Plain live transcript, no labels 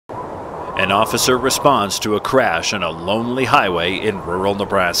An officer responds to a crash on a lonely highway in rural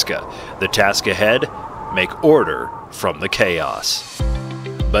Nebraska. The task ahead? Make order from the chaos.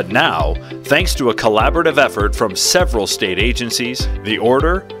 But now, thanks to a collaborative effort from several state agencies, the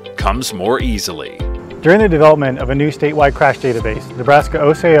order comes more easily. During the development of a new statewide crash database, Nebraska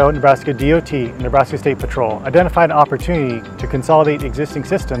OCO, Nebraska DOT, and Nebraska State Patrol identified an opportunity to consolidate existing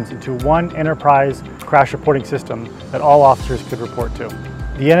systems into one enterprise crash reporting system that all officers could report to.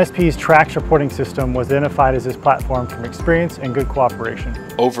 The NSP's TRAX reporting system was identified as this platform from experience and good cooperation.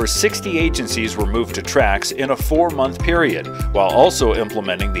 Over 60 agencies were moved to TRAX in a 4-month period, while also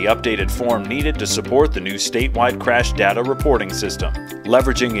implementing the updated form needed to support the new statewide crash data reporting system.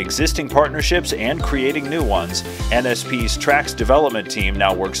 Leveraging existing partnerships and creating new ones, NSP's TRAX development team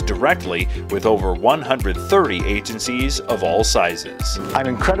now works directly with over 130 agencies of all sizes. I'm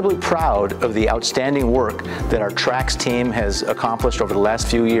incredibly proud of the outstanding work that our TRAX team has accomplished over the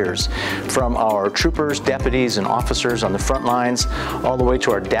last few years. From our troopers, deputies, and officers on the front lines, all the way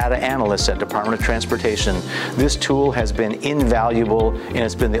to our data analysts at Department of Transportation, this tool has been invaluable and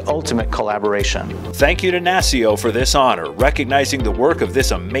it's been the ultimate collaboration. Thank you to NASCIO for this honor, recognizing the work of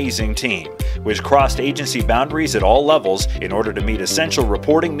this amazing team, which crossed agency boundaries at all levels in order to meet essential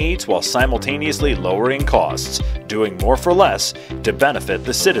reporting needs while simultaneously lowering costs, doing more for less to benefit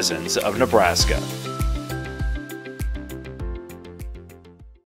the citizens of Nebraska.